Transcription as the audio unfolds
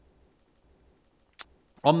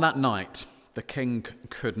On that night, the king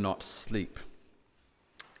could not sleep.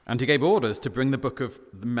 And he gave orders to bring the book of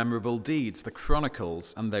the memorable deeds, the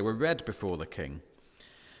Chronicles, and they were read before the king.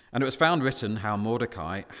 And it was found written how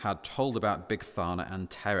Mordecai had told about Bigthana and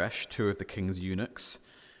Teresh, two of the king's eunuchs,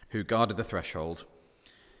 who guarded the threshold,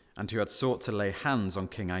 and who had sought to lay hands on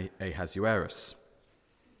King Ahasuerus.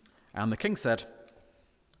 And the king said,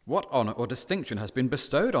 "What honor or distinction has been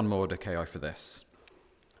bestowed on Mordecai for this?"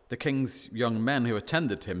 The king's young men who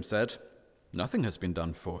attended him said, "Nothing has been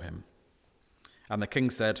done for him." And the king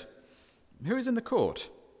said, "Who is in the court?"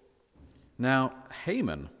 Now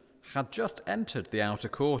Haman had just entered the outer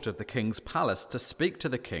court of the king's palace to speak to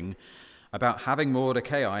the king about having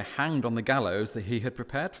Mordecai hanged on the gallows that he had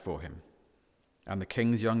prepared for him. And the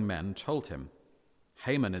king's young men told him,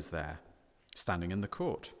 "Haman is there, standing in the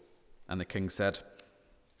court." And the king said,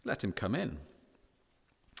 "Let him come in."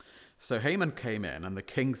 So Haman came in, and the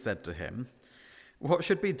king said to him, "What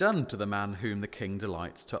should be done to the man whom the king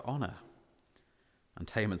delights to honor?" And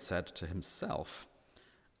Haman said to himself,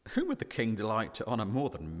 "Whom would the king delight to honor more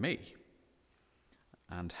than me?"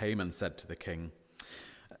 And Haman said to the king,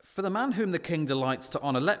 "For the man whom the king delights to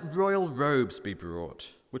honor, let royal robes be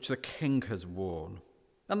brought, which the king has worn,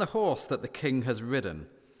 and the horse that the king has ridden,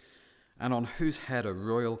 and on whose head a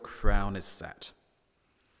royal crown is set.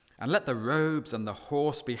 And let the robes and the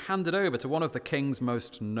horse be handed over to one of the king's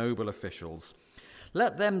most noble officials.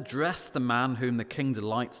 Let them dress the man whom the king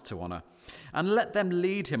delights to honor, and let them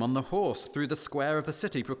lead him on the horse through the square of the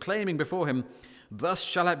city, proclaiming before him, 'Thus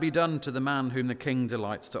shall it be done to the man whom the king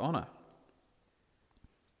delights to honor.'"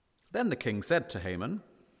 Then the king said to Haman,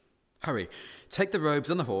 "Hurry, take the robes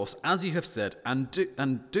and the horse, as you have said,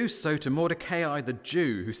 and do so to Mordecai the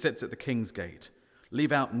Jew who sits at the king's gate.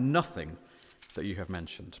 Leave out nothing that you have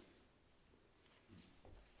mentioned."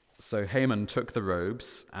 So Haman took the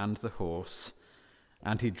robes and the horse,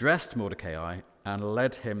 and he dressed Mordecai and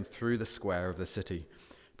led him through the square of the city,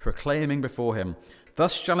 proclaiming before him,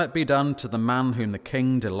 "Thus shall it be done to the man whom the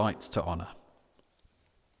king delights to honor."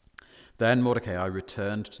 Then Mordecai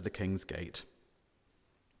returned to the king's gate,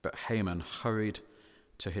 but Haman hurried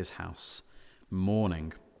to his house,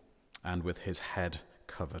 mourning and with his head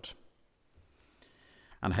covered.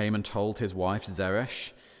 And Haman told his wife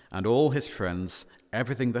Zeresh and all his friends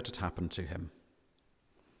everything that had happened to him.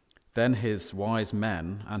 Then his wise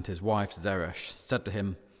men and his wife Zeresh said to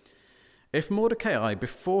him, "If Mordecai,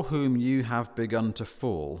 before whom you have begun to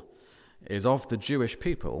fall, is of the Jewish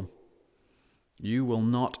people, you will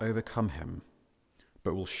not overcome him,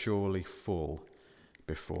 but will surely fall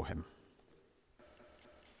before him."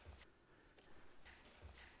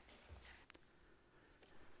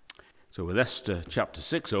 So with Esther chapter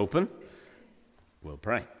 6 open, we'll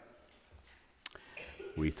pray.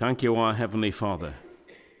 We thank you, our Heavenly Father,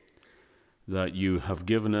 that you have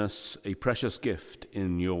given us a precious gift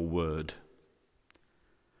in your word.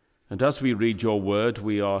 And as we read your word,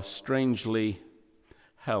 we are strangely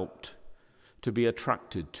helped to be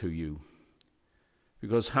attracted to you,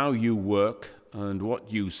 because how you work and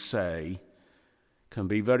what you say can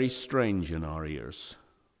be very strange in our ears.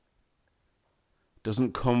 It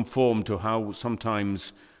doesn't conform to how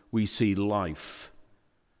sometimes we see life,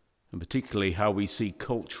 and particularly how we see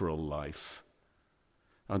cultural life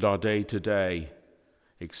and our day-to-day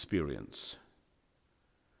experience.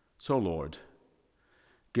 So, Lord,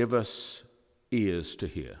 give us ears to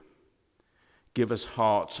hear. Give us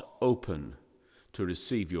hearts open to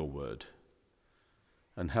receive your word,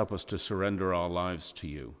 and help us to surrender our lives to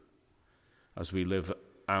you as we live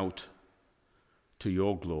out to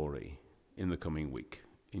your glory in the coming week.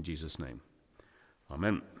 In Jesus' name,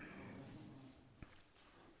 amen.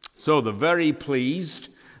 So the very pleased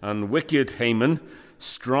and wicked Haman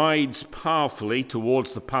strides powerfully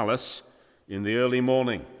towards the palace in the early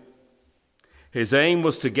morning. His aim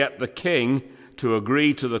was to get the king to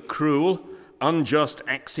agree to the cruel, unjust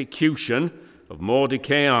execution of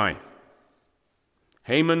Mordecai.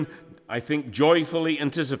 Haman, I think, joyfully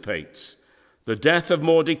anticipates the death of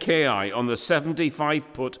Mordecai on the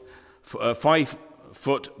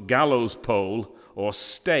 75-foot gallows pole or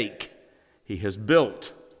stake he has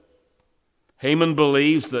built. Haman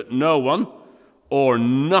believes that no one or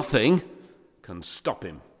nothing can stop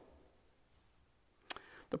him.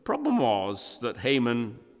 The problem was that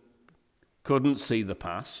Haman couldn't see the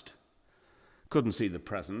past, couldn't see the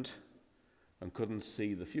present, and couldn't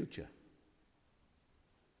see the future.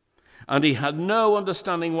 And he had no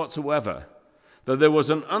understanding whatsoever that there was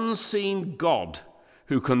an unseen God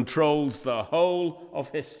who controls the whole of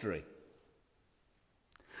history.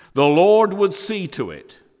 The Lord would see to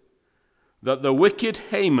it that the wicked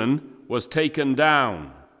Haman was taken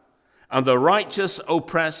down and the righteous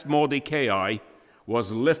oppressed Mordecai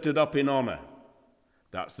was lifted up in honor.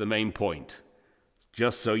 That's the main point,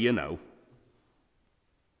 just so you know.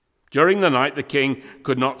 During the night, the king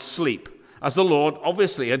could not sleep, as the Lord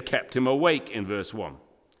obviously had kept him awake in verse 1.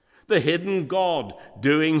 The hidden God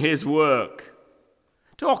doing his work.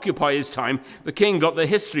 To occupy his time, the king got the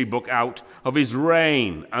history book out of his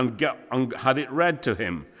reign and had it read to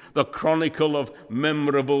him, the Chronicle of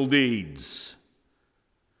Memorable Deeds.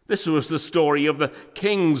 This was the story of the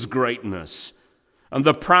king's greatness and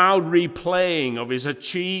the proud replaying of his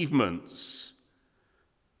achievements.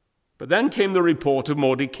 But then came the report of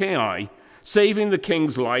Mordecai saving the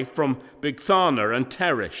king's life from Bigthana and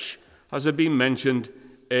Teresh, as had been mentioned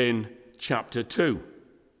in chapter 2.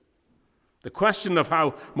 The question of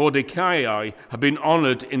how Mordecai had been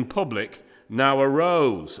honored in public now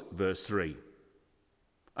arose, verse 3.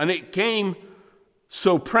 And it came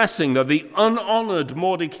so pressing that the unhonored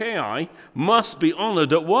Mordecai must be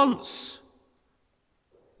honored at once.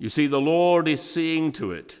 You see, the Lord is seeing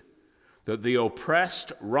to it that the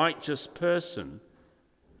oppressed righteous person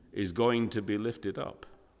is going to be lifted up.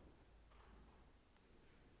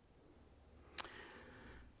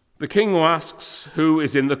 The king asks who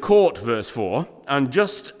is in the court, verse 4, and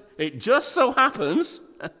it just so happens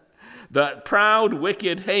that proud,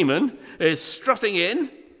 wicked Haman is strutting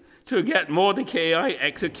in to get Mordecai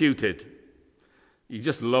executed. You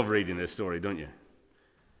just love reading this story, don't you?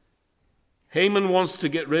 Haman wants to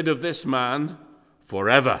get rid of this man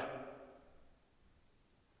forever.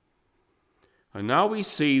 And now we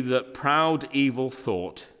see that proud, evil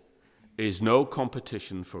thought is no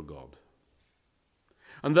competition for God.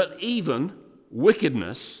 And that even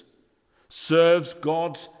wickedness serves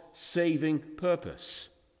God's saving purpose.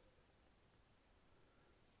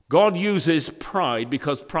 God uses pride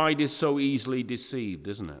because pride is so easily deceived,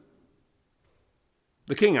 isn't it?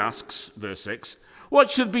 The king asks, verse 6,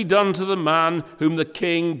 what should be done to the man whom the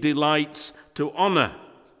king delights to honor?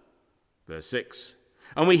 Verse 6.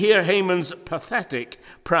 And we hear Haman's pathetic,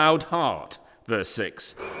 proud heart, verse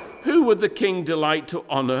 6. Who would the king delight to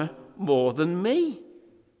honor more than me?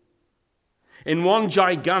 In one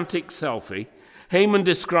gigantic selfie, Haman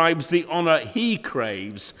describes the honor he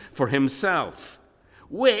craves for himself,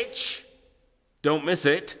 which, don't miss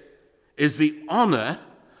it, is the honor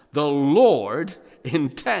the Lord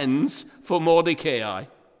intends for Mordecai.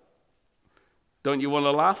 Don't you want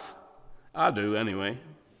to laugh? I do anyway.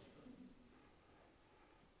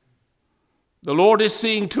 The Lord is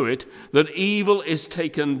seeing to it that evil is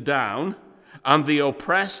taken down and the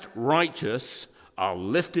oppressed righteous are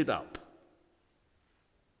lifted up.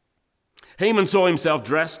 Haman saw himself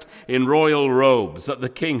dressed in royal robes that the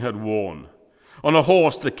king had worn. On a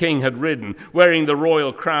horse the king had ridden, wearing the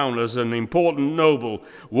royal crown as an important noble,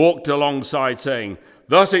 walked alongside saying,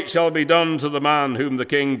 thus it shall be done to the man whom the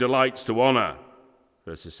king delights to honor.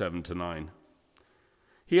 Verses 7 to 9.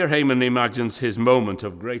 Here Haman imagines his moment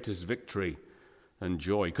of greatest victory and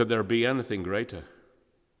joy. Could there be anything greater?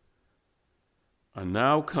 And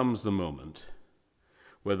now comes the moment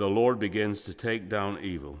where the Lord begins to take down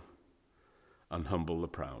evil and humble the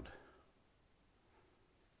proud.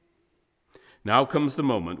 Now comes the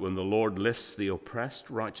moment when the Lord lifts the oppressed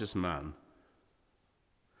righteous man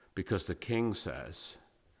because the king says,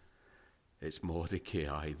 it's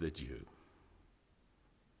Mordecai the Jew.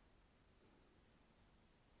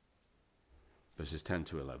 Verses 10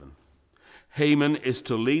 to 11. Haman is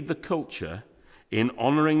to lead the culture in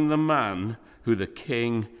honoring the man who the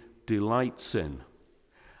king delights in,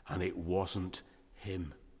 and it wasn't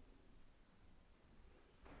him.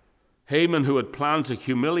 Haman, who had planned to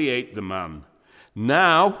humiliate the man,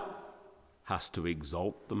 now has to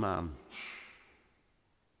exalt the man.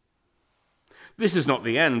 This is not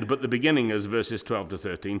the end, but the beginning, as verses 12 to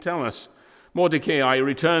 13 tell us. Mordecai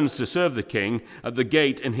returns to serve the king at the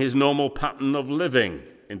gate in his normal pattern of living,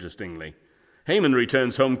 interestingly. Haman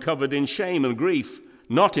returns home covered in shame and grief,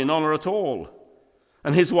 not in honor at all.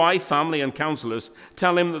 And his wife, family, and counselors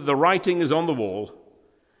tell him that the writing is on the wall.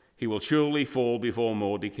 He will surely fall before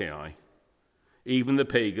Mordecai. Even the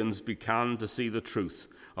pagans began to see the truth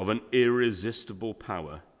of an irresistible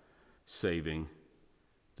power saving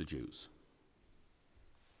the Jews.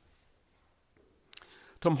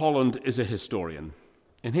 Tom Holland is a historian.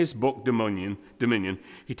 In his book, Dominion,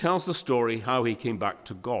 he tells the story how he came back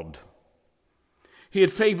to God. He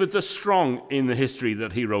had favored the strong in the history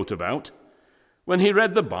that he wrote about. When he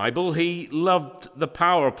read the Bible, he loved the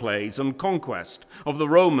power plays and conquest of the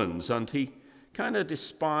Romans, and he kind of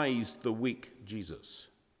despised the weak Jesus.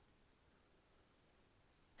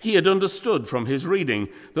 He had understood from his reading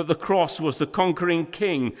that the cross was the conquering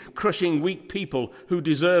king, crushing weak people who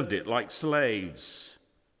deserved it like slaves.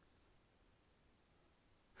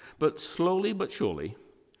 But slowly but surely,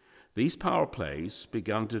 these power plays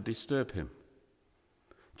began to disturb him,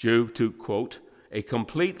 due to, quote, a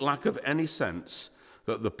complete lack of any sense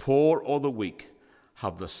that the poor or the weak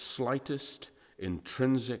have the slightest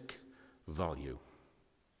intrinsic value.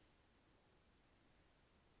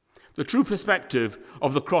 The true perspective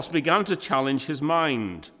of the cross began to challenge his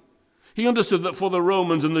mind. He understood that for the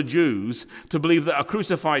Romans and the Jews, to believe that a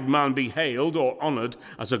crucified man be hailed or honored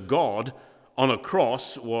as a god on a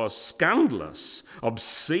cross was scandalous,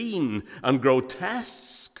 obscene, and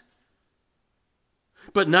grotesque.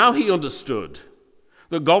 But now he understood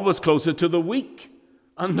that God was closer to the weak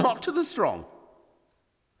and not to the strong.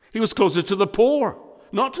 He was closer to the poor,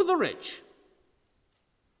 not to the rich.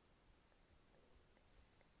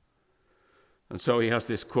 And so he has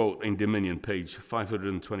this quote in Dominion, page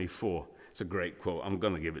 524. It's a great quote. I'm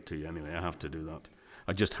going to give it to you anyway. I have to do that.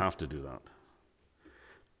 I just have to do that.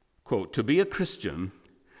 Quote, to be a Christian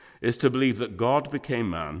is to believe that God became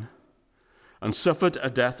man and suffered a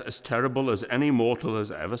death as terrible as any mortal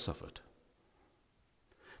has ever suffered.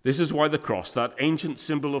 This is why the cross, that ancient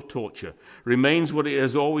symbol of torture, remains what it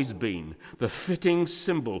has always been, the fitting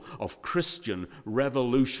symbol of Christian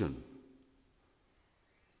revolution.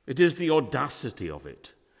 It is the audacity of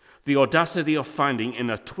it, the audacity of finding in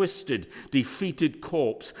a twisted, defeated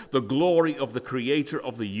corpse the glory of the creator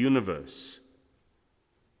of the universe,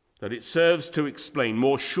 that it serves to explain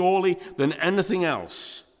more surely than anything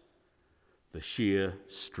else the sheer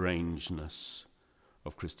strangeness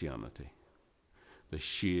of Christianity. The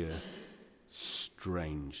sheer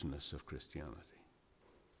strangeness of Christianity.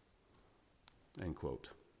 End quote.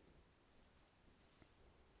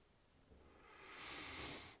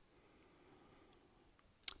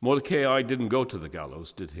 Mordecai didn't go to the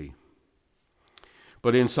gallows, did he?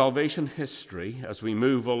 But in salvation history, as we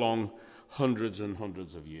move along hundreds and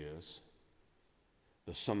hundreds of years,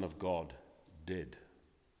 the Son of God did.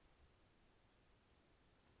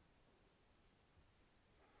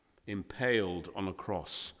 Impaled on a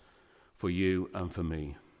cross for you and for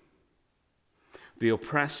me. The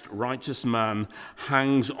oppressed righteous man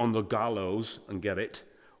hangs on the gallows, and get it,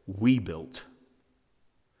 we built.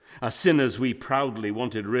 As sinners, we proudly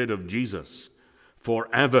wanted rid of Jesus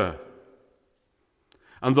forever.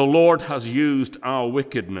 And the Lord has used our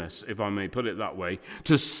wickedness, if I may put it that way,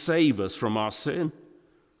 to save us from our sin.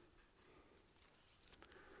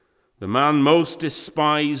 The man most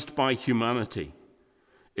despised by humanity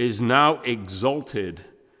is now exalted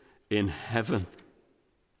in heaven.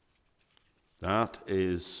 That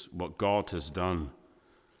is what God has done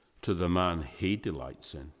to the man he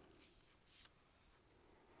delights in.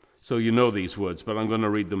 So you know these words, but I'm going to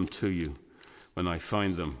read them to you when I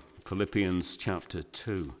find them. Philippians chapter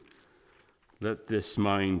 2. Let this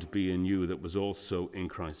mind be in you that was also in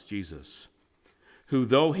Christ Jesus, who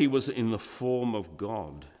though he was in the form of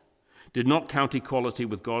God, did not count equality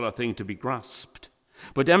with God a thing to be grasped,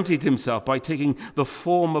 but emptied himself by taking the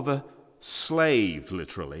form of a slave,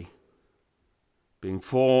 literally, being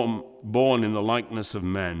born in the likeness of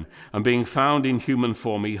men, and being found in human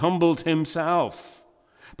form, he humbled himself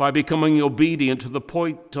by becoming obedient to the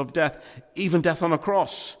point of death, even death on a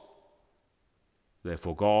cross.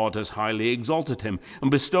 Therefore God has highly exalted him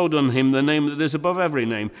and bestowed on him the name that is above every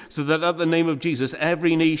name, so that at the name of Jesus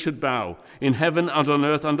every knee should bow, in heaven and on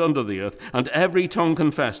earth and under the earth, and every tongue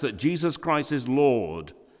confess that Jesus Christ is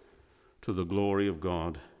Lord, to the glory of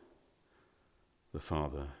God the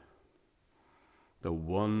Father. The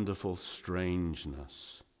wonderful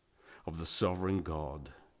strangeness of the sovereign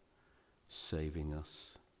God saving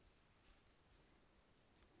us.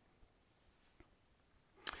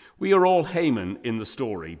 We are all Haman in the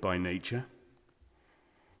story by nature.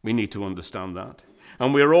 We need to understand that.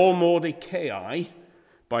 And we are all Mordecai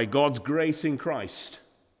by God's grace in Christ.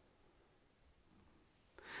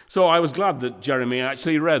 So I was glad that Jeremy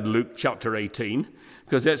actually read Luke chapter 18,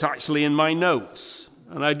 because it's actually in my notes.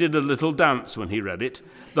 And I did a little dance when he read it,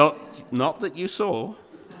 though not that you saw.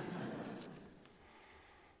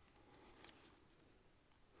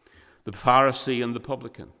 The Pharisee and the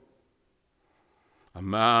publican. A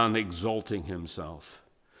man exalting himself,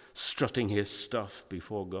 strutting his stuff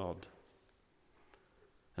before God.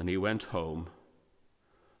 And he went home,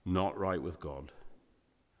 not right with God,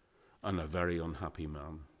 and a very unhappy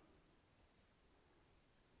man.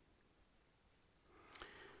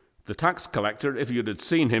 The tax collector, if you'd had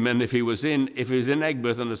seen him, and if he was in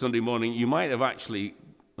Egbert on a Sunday morning, you might have actually,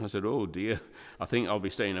 I said, oh dear, I think I'll be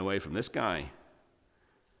staying away from this guy.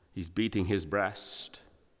 He's beating his breast.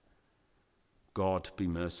 God, be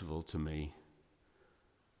merciful to me,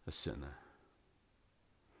 a sinner.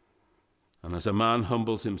 And as a man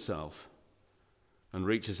humbles himself and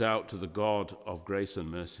reaches out to the God of grace and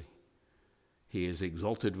mercy, he is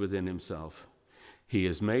exalted within himself. He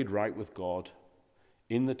is made right with God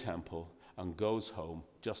in the temple and goes home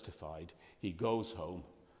justified. He goes home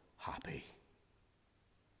happy.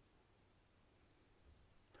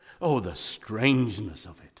 Oh, the strangeness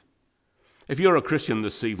of it. If you're a Christian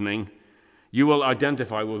this evening, you will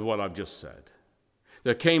identify with what I've just said.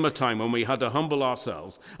 There came a time when we had to humble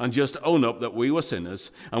ourselves and just own up that we were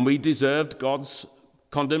sinners and we deserved God's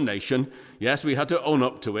condemnation. Yes, we had to own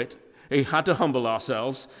up to it. We had to humble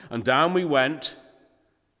ourselves, and down we went,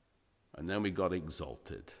 and then we got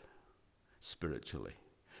exalted spiritually,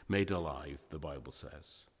 made alive, the Bible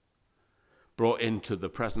says, brought into the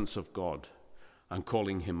presence of God and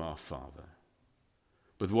calling him our Father.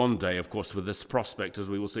 But one day, of course, with this prospect, as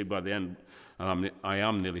we will see by the end, I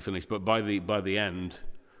am nearly finished, but by the end,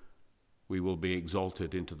 we will be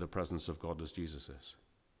exalted into the presence of God as Jesus is.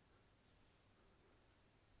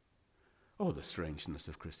 Oh, the strangeness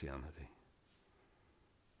of Christianity.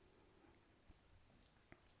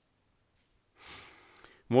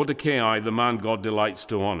 Mordecai, the man God delights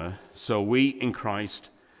to honor, so we in Christ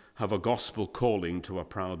have a gospel calling to a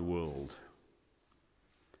proud world.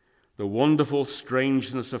 The wonderful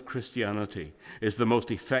strangeness of Christianity is the most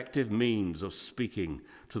effective means of speaking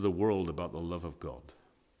to the world about the love of God.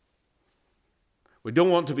 We don't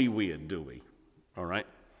want to be weird, do we? All right?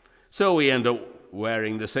 So we end up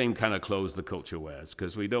wearing the same kind of clothes the culture wears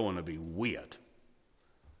because we don't want to be weird.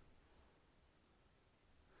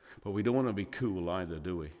 But we don't want to be cool either,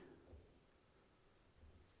 do we?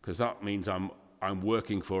 Because that means I'm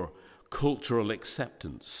working for cultural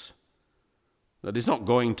acceptance. That is not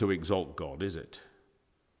going to exalt God, is it?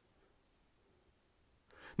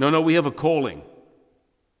 No, we have a calling.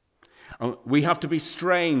 We have to be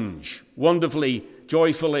strange, wonderfully,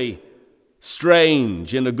 joyfully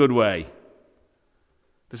strange in a good way.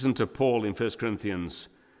 Listen to Paul in 1 Corinthians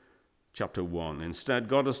chapter 1. Instead,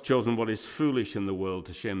 God has chosen what is foolish in the world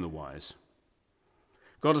to shame the wise.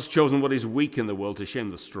 God has chosen what is weak in the world to shame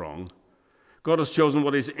the strong. God has chosen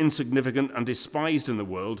what is insignificant and despised in the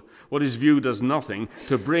world, what is viewed as nothing,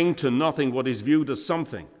 to bring to nothing what is viewed as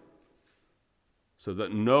something, so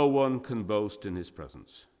that no one can boast in his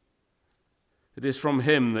presence. It is from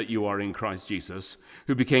him that you are in Christ Jesus,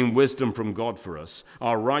 who became wisdom from God for us,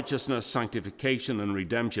 our righteousness, sanctification, and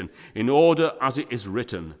redemption, in order, as it is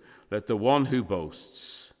written, let the one who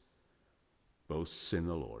boasts in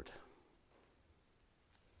the Lord.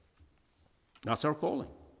 That's our calling.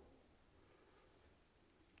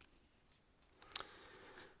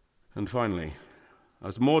 And finally,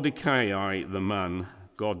 as Mordecai, the man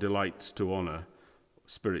God delights to honor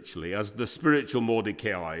spiritually, as the spiritual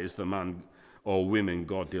Mordecai is the man or women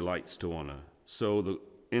God delights to honor, so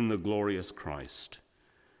in the glorious Christ,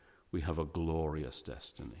 we have a glorious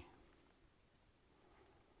destiny.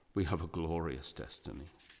 We have a glorious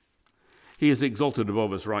destiny. He is exalted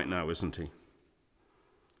above us right now, isn't he?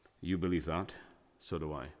 You believe that? So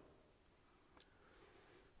do I.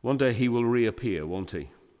 One day he will reappear, won't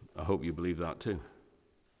he? I hope you believe that too.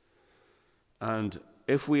 And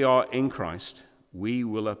if we are in Christ, we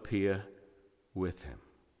will appear with him.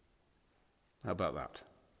 How about that?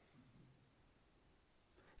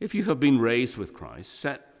 If you have been raised with Christ,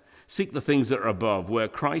 seek the things that are above, where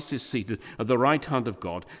Christ is seated at the right hand of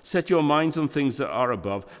God. Set your minds on things that are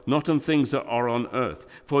above, not on things that are on earth.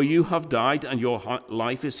 For you have died, and your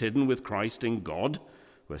life is hidden with Christ in God.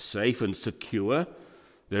 We're safe and secure.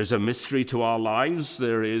 There's a mystery to our lives.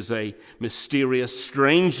 There is a mysterious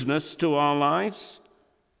strangeness to our lives.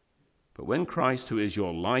 But when Christ, who is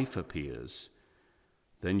your life, appears,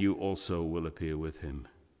 then you also will appear with him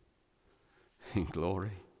in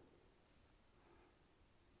glory.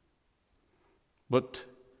 But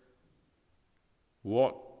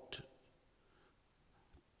what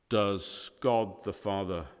does God the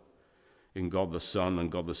Father, in God the Son and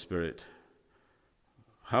God the Spirit,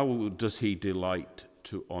 how does he delight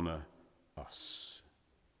to honor us?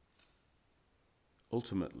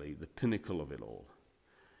 Ultimately, the pinnacle of it all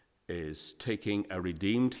is taking a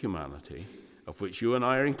redeemed humanity, of which you and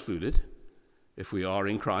I are included, if we are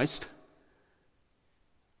in Christ,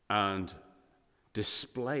 and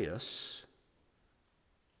display us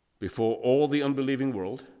before all the unbelieving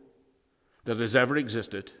world that has ever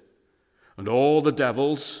existed, and all the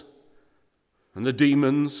devils and the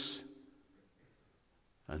demons.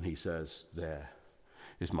 And he says, there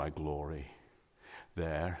is my glory.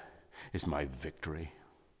 There is my victory.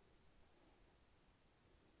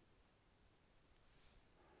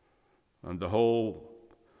 And the whole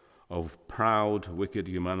of proud, wicked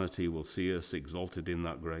humanity will see us exalted in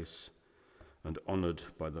that grace and honored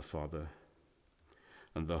by the Father.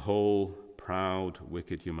 And the whole proud,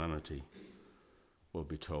 wicked humanity will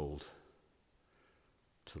be told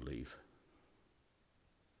to leave.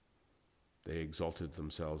 They exalted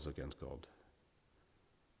themselves against God,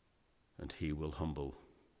 and he will humble.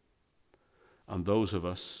 And those of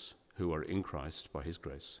us who are in Christ by his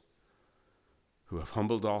grace, who have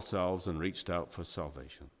humbled ourselves and reached out for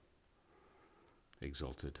salvation,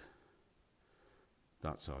 exalted.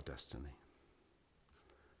 That's our destiny.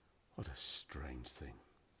 What a strange thing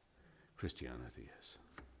Christianity is.